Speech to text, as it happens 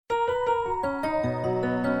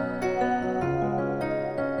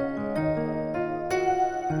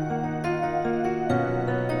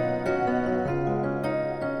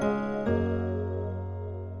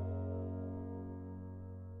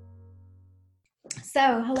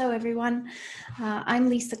Hello everyone. I'm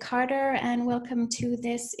Lisa Carter and welcome to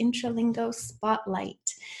this Intralingo Spotlight.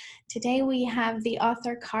 Today we have the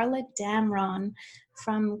author Carla Damron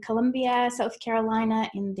from Columbia, South Carolina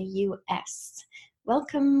in the U.S.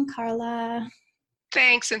 Welcome, Carla.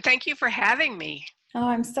 Thanks, and thank you for having me. Oh,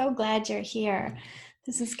 I'm so glad you're here.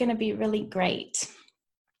 This is going to be really great.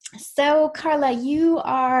 So, Carla, you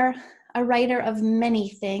are a writer of many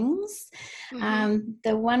things.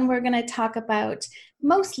 The one we're going to talk about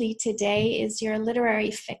mostly today is your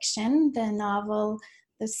literary fiction, the novel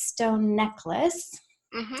The Stone Necklace.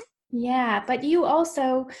 Yeah, but you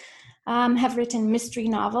also have written mystery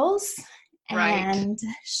novels and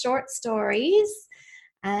short stories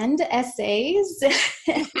and essays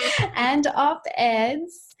and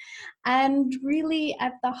op-eds. And really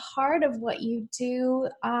at the heart of what you do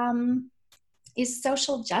is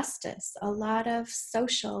social justice, a lot of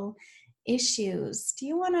social issues. Do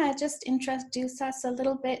you want to just introduce us a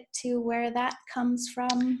little bit to where that comes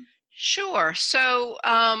from? Sure. So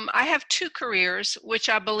I have two careers, which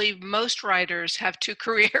I believe most writers have two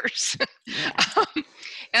careers. Yeah.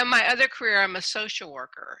 And my other career, I'm a social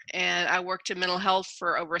worker, and I worked in mental health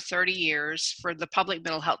for over 30 years for the public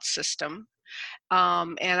mental health system.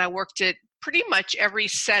 And I worked at pretty much every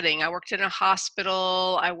setting. I worked in a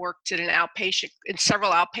hospital. I worked in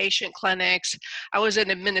several outpatient clinics. I was in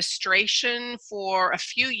administration for a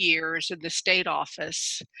few years in the state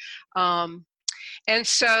office. And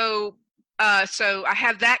so I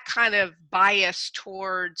have that kind of bias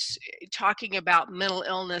towards talking about mental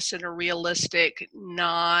illness in a realistic,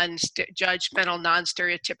 non-judgmental,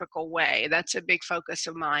 non-stereotypical way. That's a big focus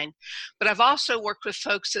of mine. But I've also worked with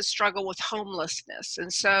folks that struggle with homelessness.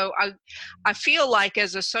 And so I feel like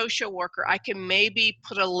as a social worker, I can maybe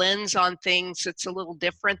put a lens on things that's a little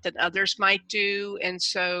different than others might do. And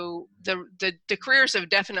so the careers have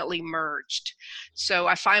definitely merged. So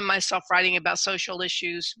I find myself writing about social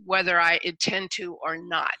issues, whether I intend to or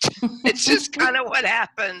not. It's just kind of what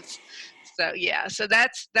happens. So yeah, so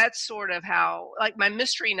that's sort of how, like my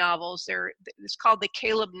mystery novels, it's called the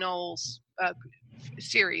Caleb Knowles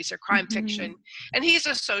series or crime fiction, and he's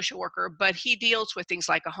a social worker, but he deals with things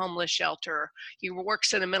like a homeless shelter. He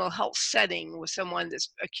works in a mental health setting with someone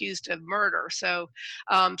that's accused of murder. So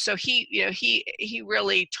he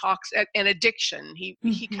really talks and addiction.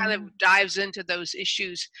 He kind of dives into those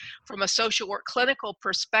issues from a social work clinical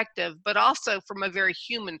perspective, but also from a very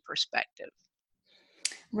human perspective.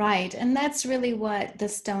 Right. And that's really what the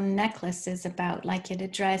Stone Necklace is about. Like, it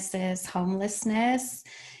addresses homelessness.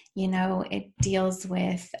 It deals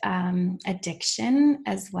with addiction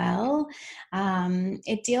as well.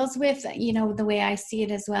 It deals with, the way I see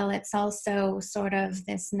it as well, it's also sort of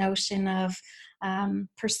this notion of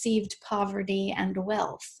perceived poverty and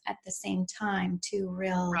wealth at the same time, two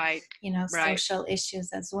real, social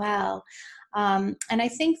issues as well. And I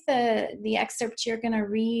think the excerpt you're going to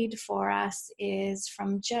read for us is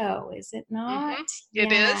from Joe, is it not?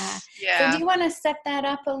 It is. Yeah. So do you want to set that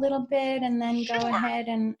up a little bit and then go ahead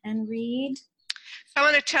and read? I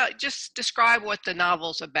want to just describe what the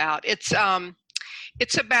novel's about. It's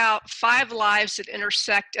about 5 lives that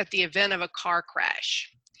intersect at the event of a car crash.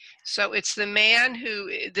 So it's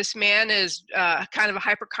this man is kind of a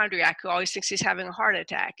hypochondriac who always thinks he's having a heart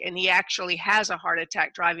attack, and he actually has a heart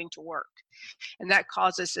attack driving to work. And that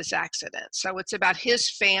causes this accident. So it's about his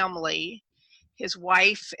family, his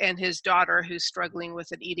wife and his daughter, who's struggling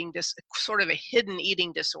with sort of a hidden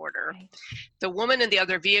eating disorder. Right. The woman in the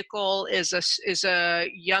other vehicle is a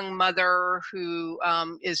young mother who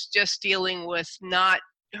is just dealing with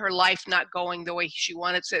her life not going the way she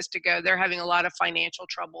wanted it to go. They're having a lot of financial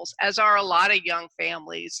troubles, as are a lot of young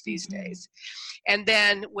families these days. And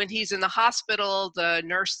then when he's in the hospital, the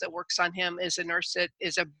nurse that works on him is a nurse that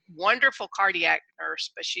is a wonderful cardiac nurse,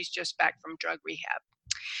 but she's just back from drug rehab.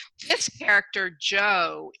 This character,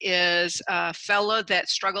 Joe, is a fellow that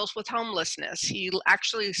struggles with homelessness. He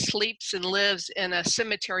actually sleeps and lives in a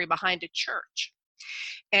cemetery behind a church.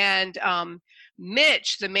 And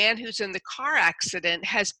Mitch, the man who's in the car accident,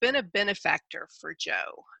 has been a benefactor for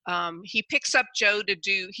Joe. He picks up Joe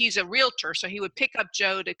he's a realtor, so he would pick up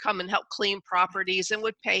Joe to come and help clean properties and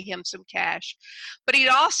would pay him some cash. But he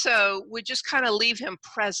also would just kind of leave him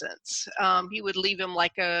presents. He would leave him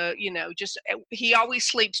like Joe always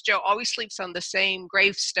sleeps on the same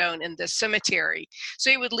gravestone in the cemetery. So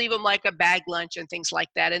he would leave him like a bag lunch and things like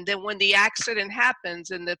that. And then when the accident happens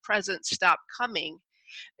and the presents stop coming,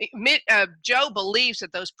 Joe believes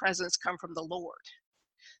that those presents come from the Lord.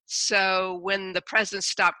 So when the presents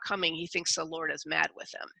stop coming, he thinks the Lord is mad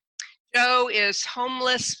with him. Joe is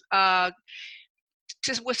homeless,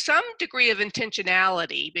 just with some degree of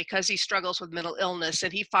intentionality because he struggles with mental illness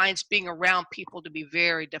and he finds being around people to be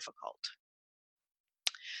very difficult.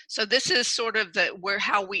 So this is sort of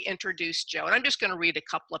how we introduce Joe. And I'm just going to read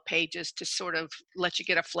a couple of pages to sort of let you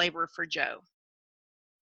get a flavor for Joe.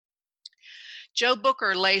 Joe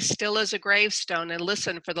Booker lay still as a gravestone and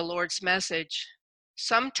listened for the Lord's message.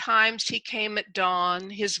 Sometimes he came at dawn,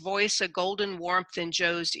 his voice a golden warmth in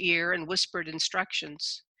Joe's ear, and whispered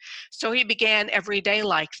instructions. So he began every day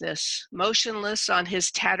like this, motionless on his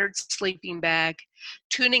tattered sleeping bag,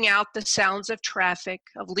 tuning out the sounds of traffic,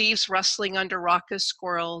 of leaves rustling under raucous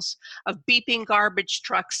squirrels, of beeping garbage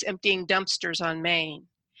trucks emptying dumpsters on Main.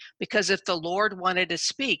 Because if the Lord wanted to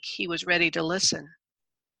speak, he was ready to listen.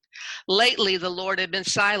 Lately, the Lord had been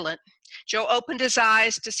silent. Joe opened his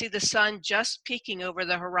eyes to see the sun just peeking over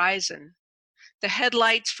the horizon. The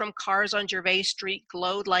headlights from cars on Gervais Street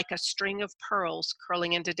glowed like a string of pearls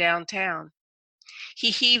curling into downtown. He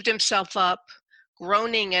heaved himself up,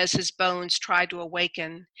 groaning as his bones tried to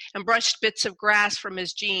awaken, and brushed bits of grass from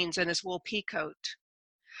his jeans and his wool peacoat.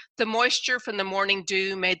 The moisture from the morning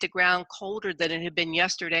dew made the ground colder than it had been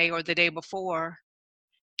yesterday or the day before.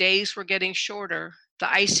 Days were getting shorter,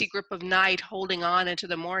 the icy grip of night holding on into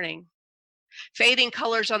the morning. Fading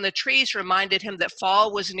colors on the trees reminded him that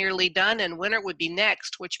fall was nearly done and winter would be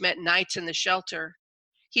next, which meant nights in the shelter.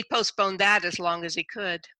 He postponed that as long as he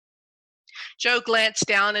could. Joe glanced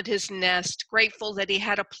down at his nest, grateful that he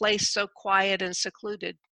had a place so quiet and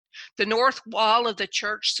secluded. The north wall of the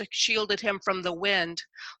church shielded him from the wind,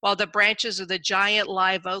 while the branches of the giant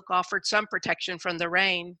live oak offered some protection from the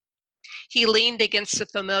rain. He leaned against the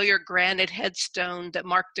familiar granite headstone that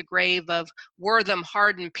marked the grave of Wortham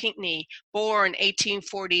Hardin Pinckney, born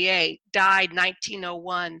 1848, died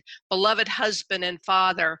 1901, beloved husband and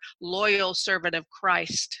father, loyal servant of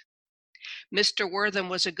Christ. Mr. Wortham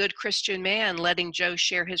was a good Christian man, letting Joe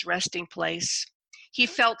share his resting place. He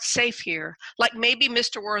felt safe here, like maybe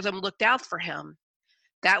Mr. Wortham looked out for him.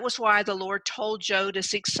 That was why the Lord told Joe to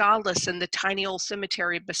seek solace in the tiny old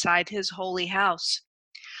cemetery beside his holy house.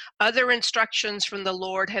 Other instructions from the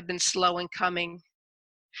Lord had been slow in coming.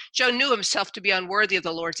 Joe knew himself to be unworthy of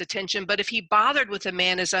the Lord's attention, but if he bothered with a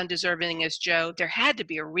man as undeserving as Joe, there had to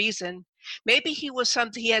be a reason. Maybe he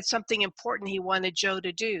had something important he wanted Joe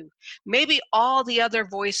to do. Maybe all the other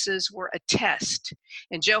voices were a test,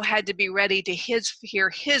 and Joe had to be ready to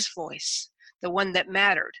hear his voice, the one that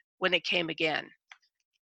mattered, when it came again.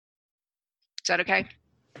 Is that okay?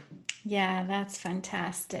 Yeah, that's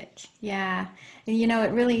fantastic. Yeah. And,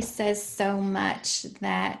 it really says so much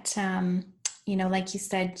that, like you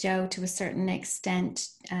said, Joe, to a certain extent,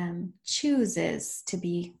 chooses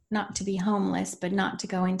not to be homeless, but not to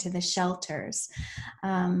go into the shelters,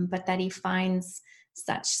 but that he finds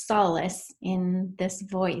such solace in this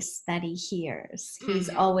voice that he hears. Mm-hmm. He's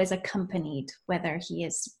always accompanied, whether he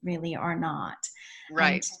is really or not.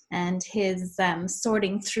 Right. And his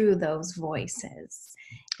sorting through those voices.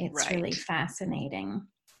 It's right. Really fascinating.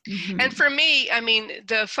 Mm-hmm. And for me,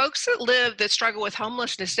 the folks that struggle with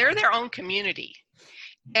homelessness, they're their own community.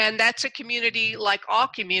 And that's a community like all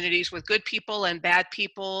communities with good people and bad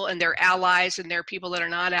people, and their allies and their people that are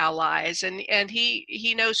not allies. And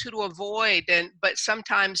he knows who to avoid, but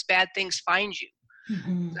sometimes bad things find you.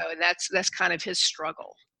 Mm-hmm. So that's kind of his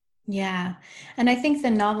struggle. Yeah. And I think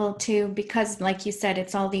the novel too, because like you said,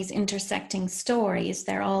 it's all these intersecting stories.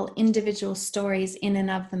 They're all individual stories in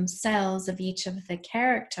and of themselves of each of the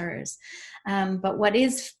characters. But what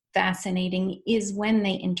is fascinating is when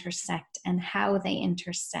they intersect and how they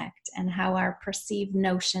intersect and how our perceived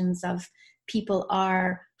notions of people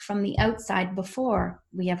are from the outside before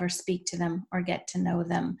we ever speak to them or get to know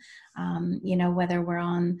them. Whether we're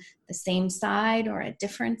on the same side or a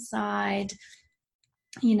different side.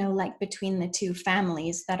 Like between the two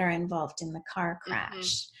families that are involved in the car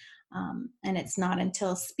crash. Mm-hmm. And it's not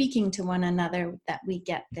until speaking to one another that we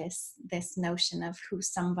get this notion of who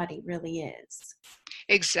somebody really is.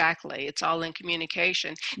 Exactly. It's all in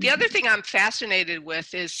communication. The other thing I'm fascinated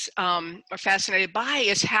with is, or fascinated by,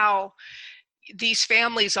 is how these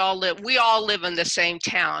families we all live in the same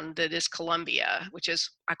town that is Columbia, which is,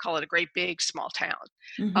 I call it a great big small town.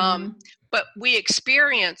 Mm-hmm. But we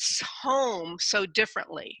experience home so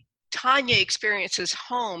differently. Tanya experiences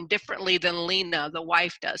home differently than Lena, the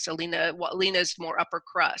wife, does. So Lena's more upper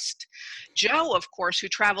crust. Joe, of course, who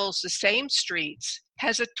travels the same streets,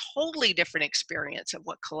 has a totally different experience of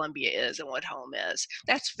what Columbia is and what home is.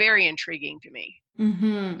 That's very intriguing to me.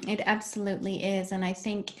 Mm-hmm. It absolutely is. And I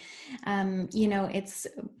think, it's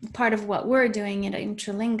part of what we're doing at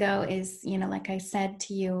Intralingo is, like I said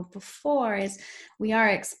to you before, is we are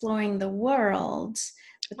exploring the world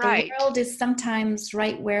But the Right. world is sometimes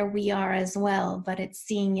right where we are as well, but it's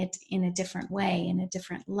seeing it in a different way, in a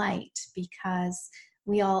different light, because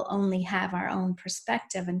we all only have our own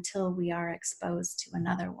perspective until we are exposed to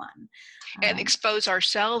another one. And expose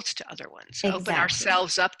ourselves to other ones, open Exactly.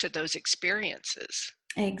 ourselves up to those experiences.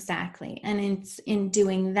 Exactly. And it's in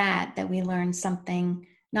doing that that we learn something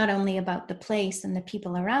not only about the place and the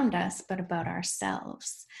people around us, but about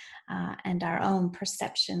ourselves and our own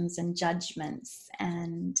perceptions and judgments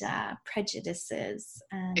and prejudices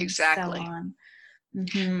and so Exactly. on.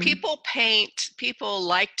 Mm-hmm. People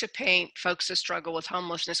like to paint folks that struggle with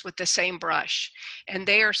homelessness with the same brush, and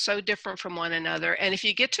they are so different from one another. And if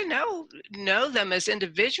you get to know them as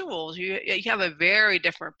individuals, you have a very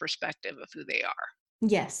different perspective of who they are.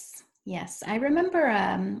 Yes, yes. I remember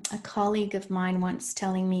a colleague of mine once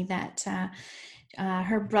telling me that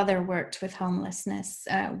her brother worked with homelessness,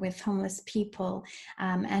 with homeless people,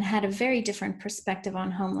 and had a very different perspective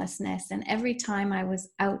on homelessness. And every time I was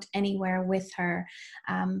out anywhere with her,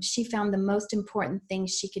 she found the most important thing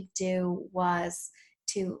she could do was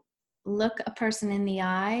to look a person in the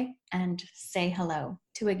eye and say hello,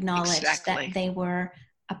 to acknowledge that Exactly. they were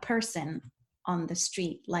a person on the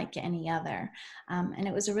street like any other. And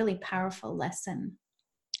it was a really powerful lesson.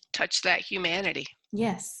 Touch that humanity.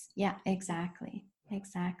 Yes, yeah, exactly.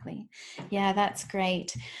 Exactly. Yeah, that's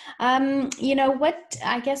great. What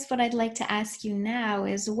I guess what I'd like to ask you now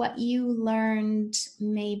is what you learned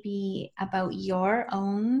maybe about your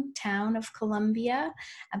own town of Columbia,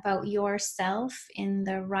 about yourself in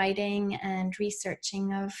the writing and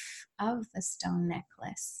researching of the stone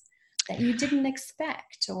necklace that you didn't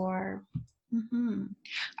expect or mm-hmm.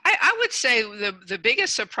 I would say the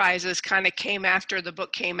biggest surprises kind of came after the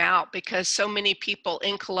book came out, because so many people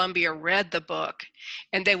in Columbia read the book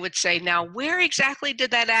and they would say, now, where exactly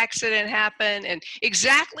did that accident happen? And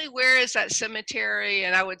exactly where is that cemetery?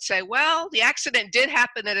 And I would say, well, the accident did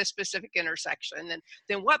happen at a specific intersection. And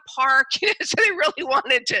then what park? So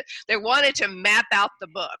they wanted to map out the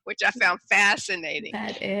book, which I found fascinating.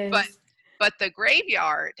 That But is. but the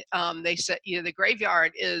graveyard, they said, the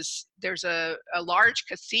graveyard there's a large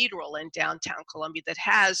cathedral in downtown Columbia that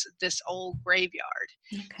has this old graveyard.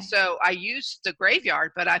 Okay. So I used the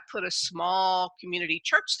graveyard, but I put a small community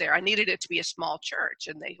church there. I needed it to be a small church.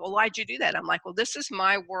 And they, well, why'd you do that? I'm like, well, this is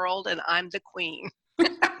my world and I'm the queen.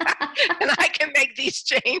 And I can make these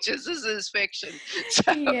changes. This is fiction.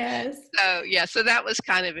 So, Yes. so that was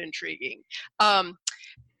kind of intriguing.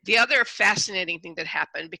 The other fascinating thing that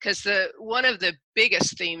happened, because one of the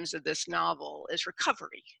biggest themes of this novel is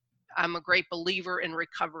recovery. I'm a great believer in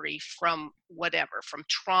recovery from whatever, from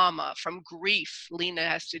trauma, from grief. Lena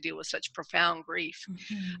has to deal with such profound grief,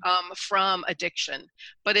 from addiction.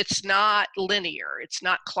 But it's not linear. It's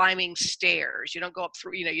not climbing stairs. You don't go up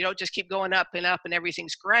through, you don't just keep going up and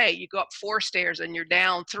everything's great. You go up 4 stairs and you're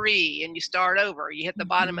down 3 and you start over. You hit the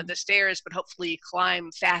bottom of the stairs, but hopefully you climb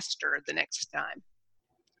faster the next time.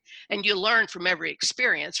 And you learn from every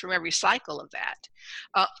experience, from every cycle of that.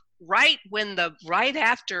 Right before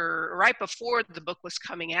the book was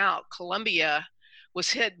coming out, Columbia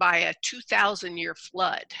was hit by a 2,000-year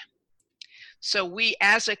flood. So we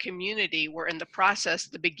as a community were in the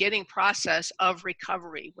beginning process of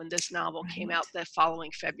recovery when this novel came out the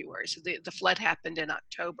following February. So the flood happened in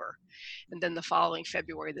October, and then the following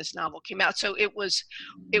February this novel came out. So it was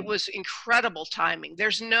incredible timing.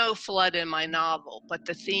 There's no flood in my novel, but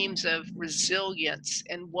the themes of resilience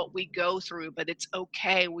and what we go through, but it's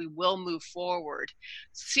okay, we will move forward,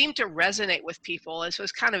 seemed to resonate with people. It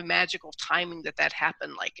was kind of magical timing that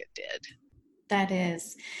happened like it did. That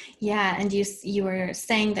is, yeah. And you were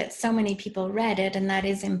saying that so many people read it, and that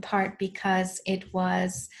is in part because it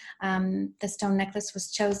was the stone necklace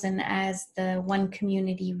was chosen as the One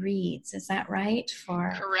Community Reads. Is that right?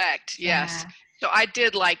 Correct. Yes. So I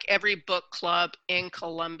did like every book club in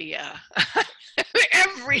Columbia.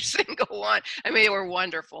 Every single one. I mean, they were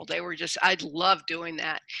wonderful. They were just, I loved doing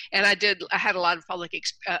that. And I had a lot of public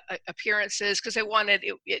appearances because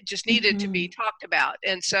it just needed to be talked about.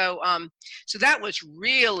 And so that was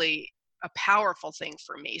really a powerful thing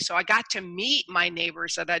for me. So I got to meet my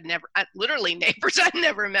neighbors that literally neighbors I'd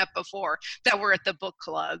never met before that were at the book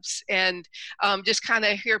clubs, and just kind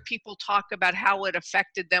of hear people talk about how it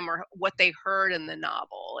affected them or what they heard in the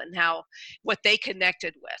novel and what they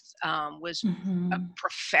connected with was a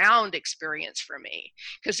profound experience for me,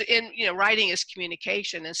 because writing is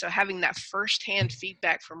communication, and so having that firsthand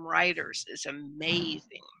feedback from writers is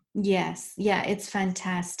amazing. Yes. Yeah, it's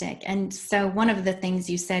fantastic. And so one of the things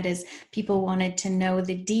you said is people wanted to know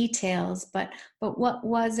the details, but what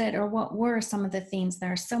was it, or what were some of the themes?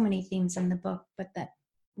 There are so many themes in the book, but that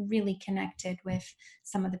really connected with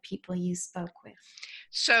some of the people you spoke with?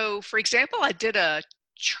 So, for example, I did a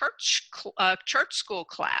church school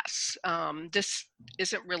class. This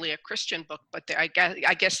isn't really a Christian book, but I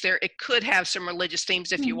guess there it could have some religious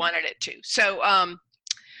themes if you wanted it to. So I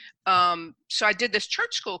did this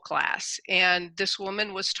church school class, and this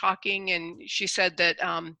woman was talking, and she said that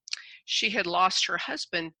she had lost her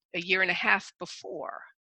husband a year and a half before.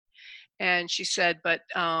 And she said,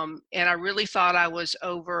 and I really thought I was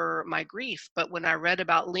over my grief. But when I read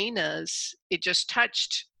about Lena's, it just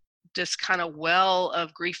touched this kind of well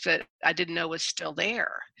of grief that I didn't know was still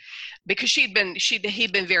there, because he'd been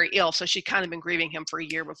very ill. So she'd kind of been grieving him for a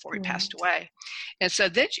year before he passed away. And so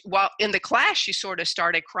then while in the class, she sort of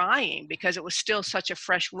started crying because it was still such a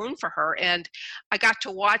fresh wound for her. And I got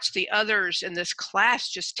to watch the others in this class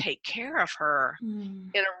just take care of her in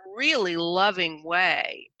a really loving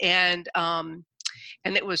way. And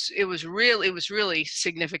it was really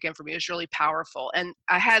significant for me. It was really powerful. And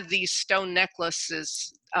I had these stone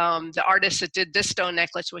necklaces. The artist that did this stone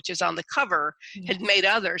necklace, which is on the cover, had made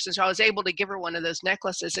others. And so I was able to give her one of those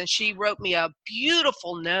necklaces. And she wrote me a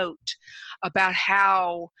beautiful note about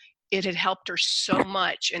how it had helped her so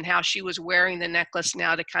much, and how she was wearing the necklace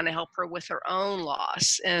now to kind of help her with her own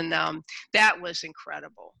loss. And that was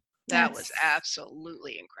incredible. That was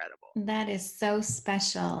absolutely incredible. That is so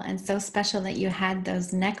special, and so special that you had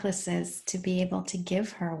those necklaces to be able to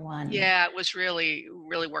give her one. Yeah, it was really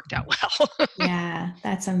worked out well. Yeah,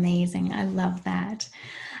 that's amazing. I love that.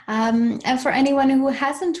 And for anyone who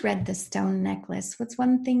hasn't read The Stone Necklace, what's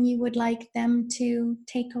one thing you would like them to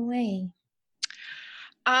take away?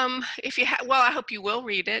 If you well, I hope you will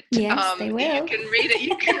read it. Yes, they will. You can read it.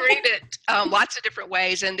 You can read it lots of different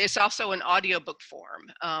ways, and it's also an audiobook form,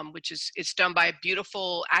 which is it's done by a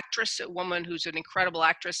beautiful actress, a woman who's an incredible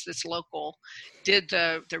actress that's local, did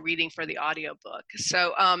the reading for the audiobook.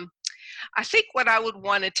 So I think what I would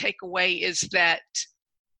want to take away is that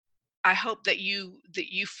I hope that you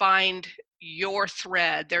find your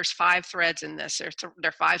thread. There's 5 threads in this. There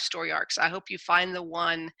are 5 story arcs. I hope you find the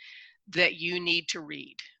one that you need to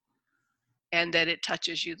read, and that it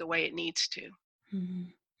touches you the way it needs to.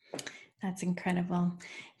 That's incredible.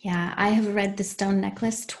 Yeah, I have read The Stone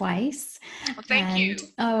Necklace twice. Well, thank you.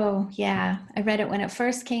 Oh, yeah. I read it when it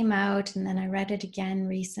first came out, and then I read it again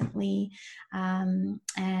recently. And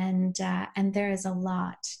there is a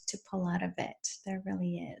lot to pull out of it. There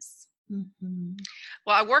really is. Mm-hmm.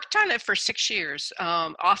 Well, I worked on it for 6 years,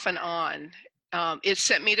 off and on. It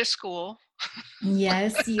sent me to school.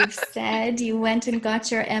 Yes, you've said you went and got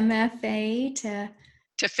your MFA to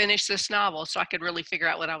finish this novel, so I could really figure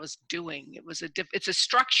out what I was doing.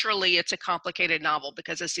 Structurally, it's a complicated novel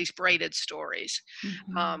because it's these braided stories.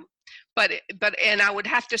 Mm-hmm. And I would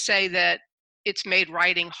have to say that it's made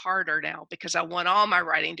writing harder now, because I want all my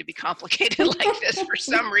writing to be complicated like this for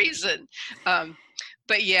some reason.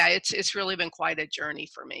 But yeah, it's really been quite a journey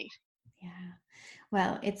for me. Yeah.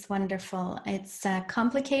 Well, it's wonderful. It's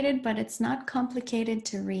complicated, but it's not complicated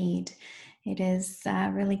to read. It is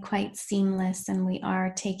really quite seamless, and we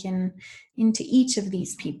are taken into each of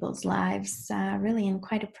these people's lives really in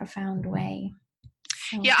quite a profound way.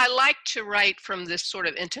 Yeah, I like to write from this sort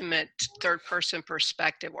of intimate third-person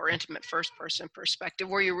perspective, or intimate first-person perspective,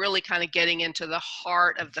 where you're really kind of getting into the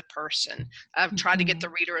heart of the person. I've tried to get the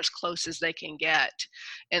reader as close as they can get.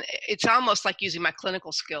 And it's almost like using my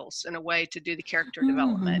clinical skills in a way to do the character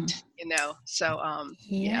development, So,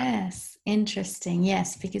 yes, interesting.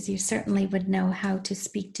 Yes, because you certainly would know how to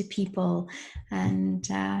speak to people and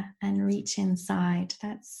reach inside.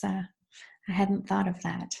 That's I hadn't thought of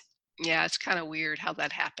that. Yeah, it's kind of weird how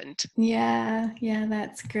that happened. Yeah,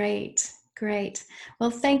 that's great. Great. Well,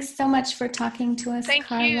 thanks so much for talking to us, Carla.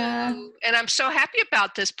 Thank you. And I'm so happy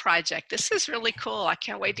about this project. This is really cool. I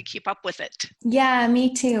can't wait to keep up with it. Yeah,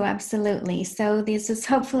 me too. Absolutely. So this is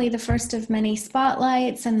hopefully the first of many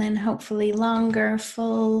spotlights, and then hopefully longer,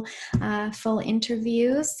 full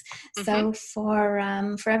interviews. Mm-hmm. So for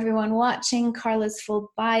everyone watching, Carla's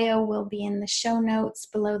full bio will be in the show notes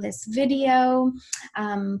below this video.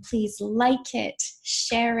 Please like it,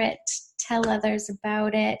 share it, tell others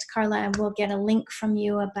about it. Carla, we'll get a link from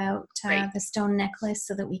you about the stone necklace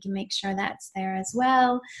so that we can make sure that's there as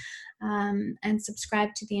well. And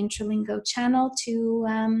subscribe to the Intralingo channel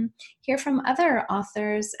to hear from other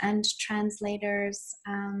authors and translators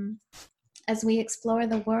as we explore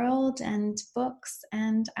the world and books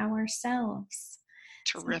and ourselves.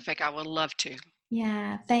 Terrific. So, I would love to.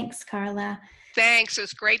 Yeah. Thanks, Carla. Thanks. It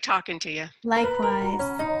was great talking to you.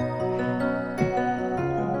 Likewise.